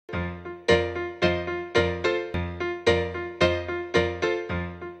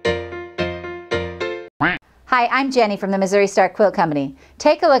Hi, I'm Jenny from the Missouri Star Quilt Company.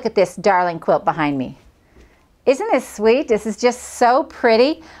 Take a look at this darling quilt behind me. Isn't this sweet? This is just so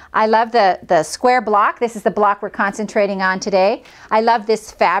pretty. I love the square block. This is the block we're concentrating on today. I love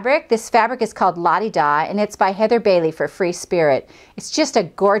this fabric. This fabric is called Lottie-da, and it's by Heather Bailey for Free Spirit. It's just a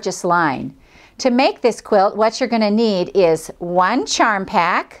gorgeous line. To make this quilt, what you're going to need is one charm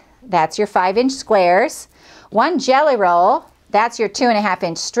pack, that's your 5-inch squares, one jelly roll, that's your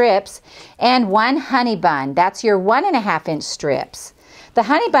 2.5-inch strips, and one honey bun, that's your 1.5-inch strips. The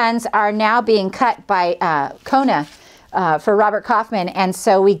honey buns are now being cut by Kona for Robert Kaufman, and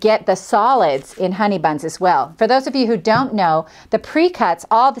so we get the solids in honey buns as well. For those of you who don't know, the pre-cuts,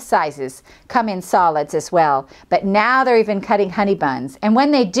 all the sizes, come in solids as well, but now they're even cutting honey buns. And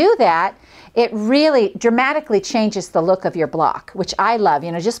when they do that, it really dramatically changes the look of your block, which I love,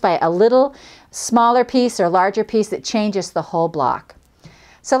 you know, just by a little smaller piece or larger piece, it changes the whole block.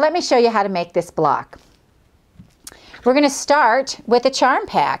 So let me show you how to make this block. We're going to start with a charm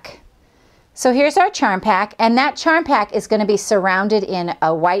pack. So here's our charm pack, and that charm pack is going to be surrounded in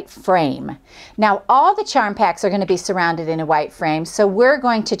a white frame. Now all the charm packs are going to be surrounded in a white frame, so we're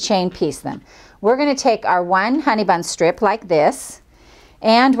going to chain piece them. We're going to take our one honey bun strip like this,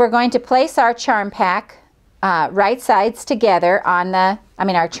 and we're going to place our charm pack right sides together on the,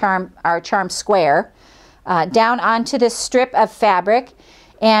 our charm square down onto this strip of fabric,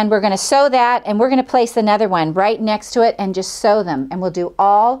 and we're going to sew that, and we're going to place another one right next to it and just sew them, and we'll do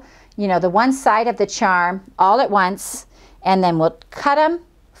all, you know, the one side of the charm all at once, and then we'll cut them,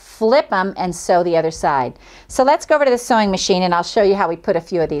 flip them, and sew the other side. So let's go over to the sewing machine and I'll show you how we put a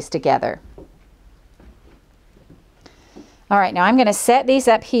few of these together. All right, now I'm going to set these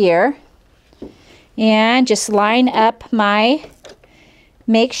up here and just line up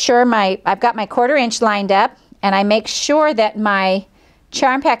make sure I've got my 1/4 inch lined up, and I make sure that my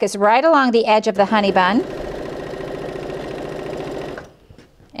charm pack is right along the edge of the honey bun.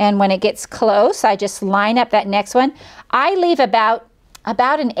 And when it gets close, I just line up that next one. I leave about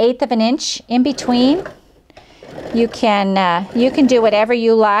 1/8 of an inch in between. You can do whatever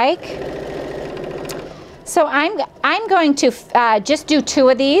you like. So I'm going to just do 2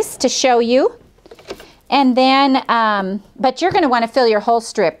 of these to show you, and then but you're going to want to fill your whole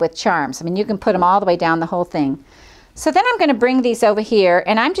strip with charms. You can put them all the way down the whole thing. So then I'm going to bring these over here,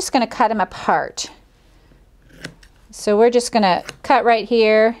 and I'm just going to cut them apart. So we're just going to cut right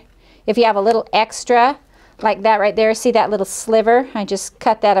here. If you have a little extra like that right there, see that little sliver? I just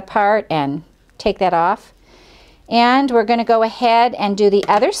cut that apart and take that off. And we're going to go ahead and do the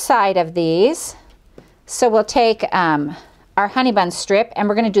other side of these. So we'll take our honey bun strip, and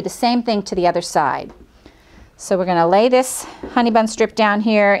we're going to do the same thing to the other side. So we're going to lay this honey bun strip down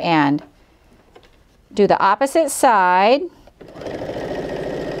here and do the opposite side.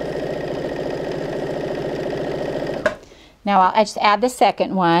 Now I'll just add the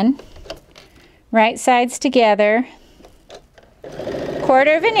second one. Right sides together.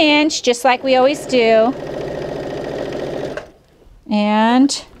 1/4 of an inch, just like we always do.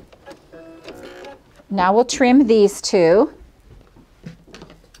 And now we'll trim these 2.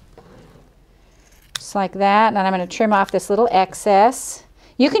 Just like that. And I'm going to trim off this little excess.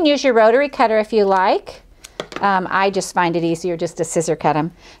 You can use your rotary cutter if you like. I just find it easier just to scissor cut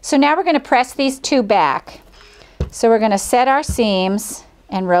them. So now we're going to press these 2 back. So we're going to set our seams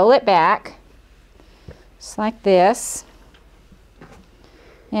and roll it back, just like this.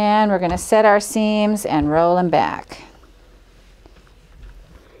 And we're going to set our seams and roll them back.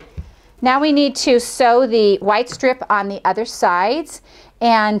 Now we need to sew the white strip on the other sides,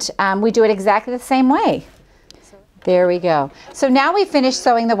 and we do it exactly the same way. There we go. So now we finished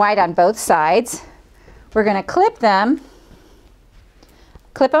sewing the white on both sides. We're going to clip them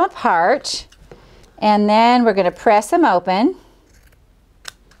apart, and then we're going to press them open.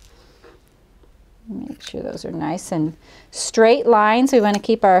 Make sure those are nice and straight lines. We want to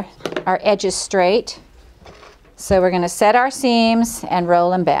keep our edges straight. So we're going to set our seams and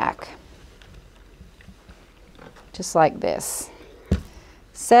roll them back. Just like this.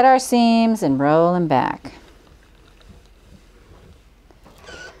 Set our seams and roll them back.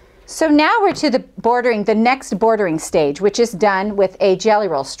 So now we're to the next bordering stage, which is done with a jelly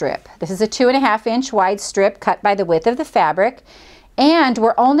roll strip. This is a 2.5 inch wide strip cut by the width of the fabric, and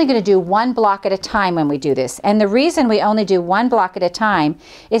we're only going to do 1 block at a time when we do this. And the reason we only do 1 block at a time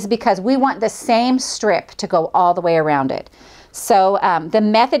is because we want the same strip to go all the way around it. So the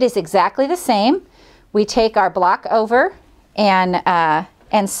method is exactly the same. We take our block over and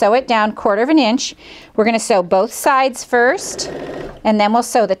sew it down 1/4 of an inch. We're going to sew both sides first, and then we'll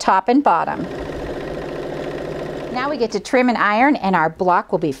sew the top and bottom. Now we get to trim and iron, and our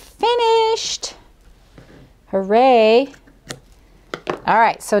block will be finished. Hooray. All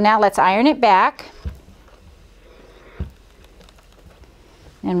right, so now let's iron it back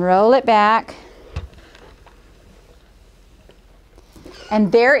and roll it back.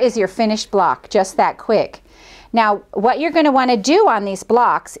 And there is your finished block, just that quick. Now, what you're going to want to do on these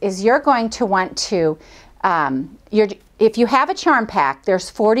blocks is you're going to want to, if you have a charm pack, there's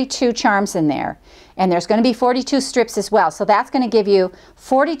 42 charms in there, and there's going to be 42 strips as well. So that's going to give you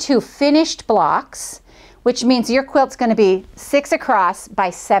 42 finished blocks, which means your quilt's going to be 6 across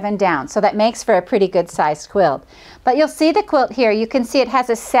by 7 down. So that makes for a pretty good sized quilt. But you'll see the quilt here, you can see it has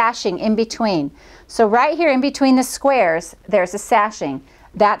a sashing in between. So right here in between the squares, there's a sashing.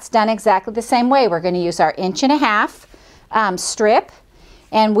 That's done exactly the same way. We're going to use our 1.5 inch strip,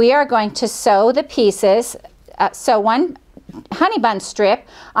 and we are going to sew the pieces, sew one honey bun strip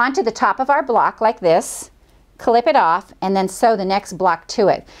onto the top of our block like this, clip it off, and then sew the next block to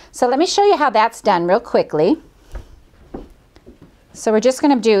it. So let me show you how that's done real quickly. So we're just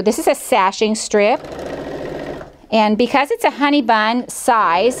going to do, this is a sashing strip, and because it's a honey bun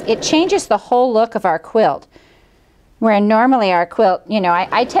size, it changes the whole look of our quilt. Where normally our quilt, you know,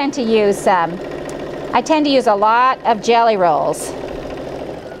 I tend to use a lot of jelly rolls.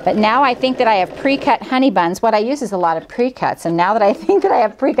 But now I think that I have pre-cut honey buns. What I use is a lot of pre-cuts. And now that I think that I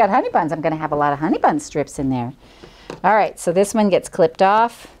have pre-cut honey buns, I'm going to have a lot of honey bun strips in there. All right, so this one gets clipped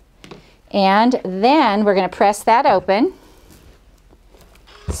off. And then we're going to press that open.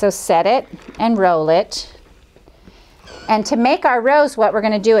 So set it and roll it. And to make our rows, what we're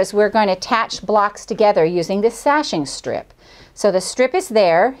going to do is we're going to attach blocks together using this sashing strip. So the strip is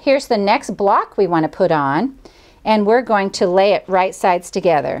there. Here's the next block we want to put on. And we're going to lay it right sides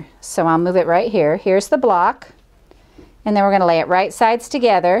together. So I'll move it right here. Here's the block. And then we're going to lay it right sides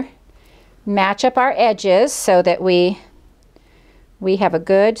together. Match up our edges so that we have a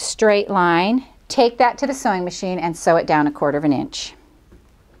good straight line. Take that to the sewing machine and sew it down 1/4 inch.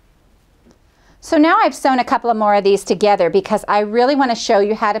 So now I've sewn a couple of more of these together because I really want to show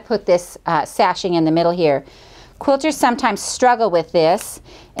you how to put this sashing in the middle here. Quilters sometimes struggle with this,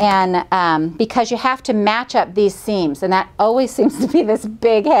 and because you have to match up these seams, and that always seems to be this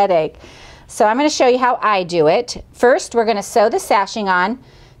big headache. So I'm going to show you how I do it. First, we're going to sew the sashing on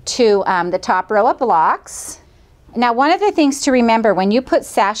to the top row of blocks. Now, one of the things to remember when you put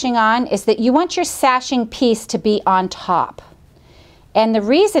sashing on is that you want your sashing piece to be on top. And the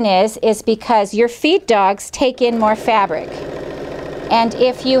reason is because your feed dogs take in more fabric. And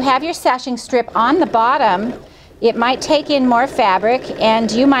if you have your sashing strip on the bottom, it might take in more fabric,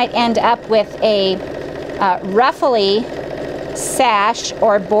 and you might end up with a ruffly sash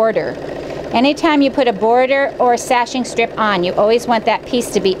or border. Anytime you put a border or a sashing strip on, you always want that piece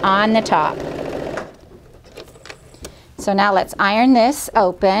to be on the top. So now let's iron this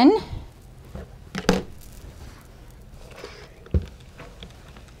open.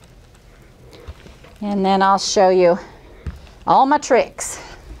 And then I'll show you all my tricks.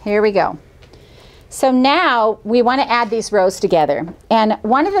 Here we go. So now we want to add these rows together. And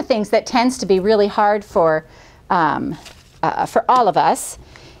one of the things that tends to be really hard for all of us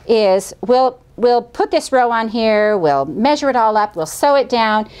is we'll put this row on here, we'll measure it all up, we'll sew it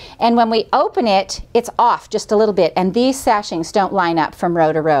down, and when we open it, it's off just a little bit, and these sashings don't line up from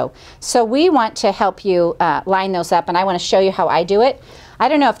row to row. So we want to help you line those up, and I want to show you how I do it. I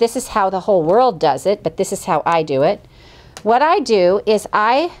don't know if this is how the whole world does it, but this is how I do it. What I do is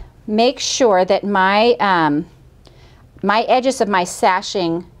I make sure that my edges of my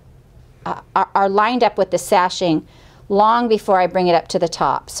sashing are lined up with the sashing long before I bring it up to the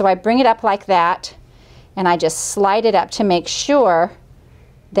top. So I bring it up like that, and I just slide it up to make sure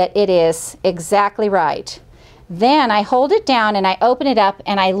that it is exactly right. Then I hold it down and I open it up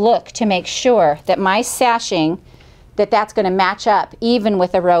and I look to make sure that my sashing, that's going to match up even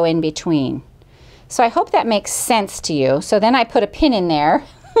with a row in between. So I hope that makes sense to you. So then I put a pin in there,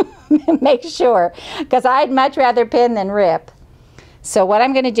 make sure, because I'd much rather pin than rip. So what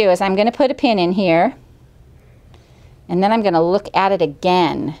I'm going to do is I'm going to put a pin in here, and then I'm going to look at it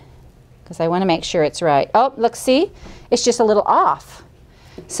again because I want to make sure it's right. Oh, look, see? It's just a little off.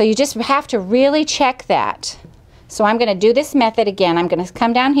 So you just have to really check that. So I'm going to do this method again. I'm going to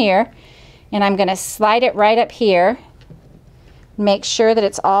come down here, and I'm going to slide it right up here, make sure that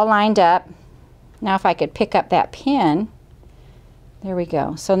it's all lined up. Now if I could pick up that pin, there we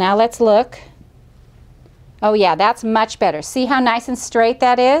go. So now let's look. Oh yeah, that's much better. See how nice and straight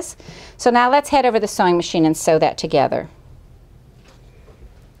that is? So now let's head over the sewing machine and sew that together.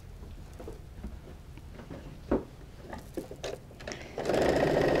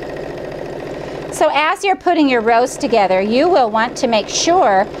 So as you're putting your rows together, you will want to make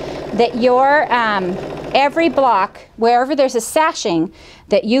sure that your every block, wherever there's a sashing,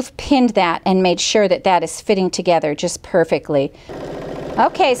 that you've pinned that and made sure that that is fitting together just perfectly.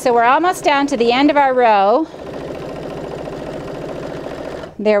 Okay, so we're almost down to the end of our row.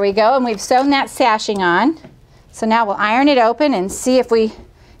 There we go, and we've sewn that sashing on. So now we'll iron it open and see if we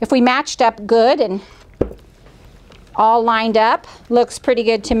matched up good and all lined up. Looks pretty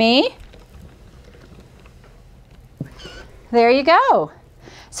good to me. There you go.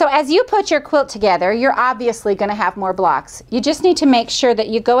 So as you put your quilt together, you're obviously going to have more blocks. You just need to make sure that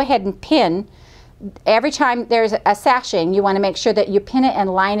you go ahead and pin. Every time there's a sashing, you want to make sure that you pin it and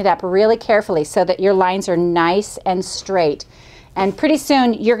line it up really carefully so that your lines are nice and straight. And pretty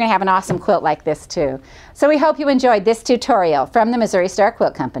soon you're going to have an awesome quilt like this too. So we hope you enjoyed this tutorial from the Missouri Star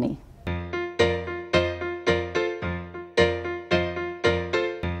Quilt Company.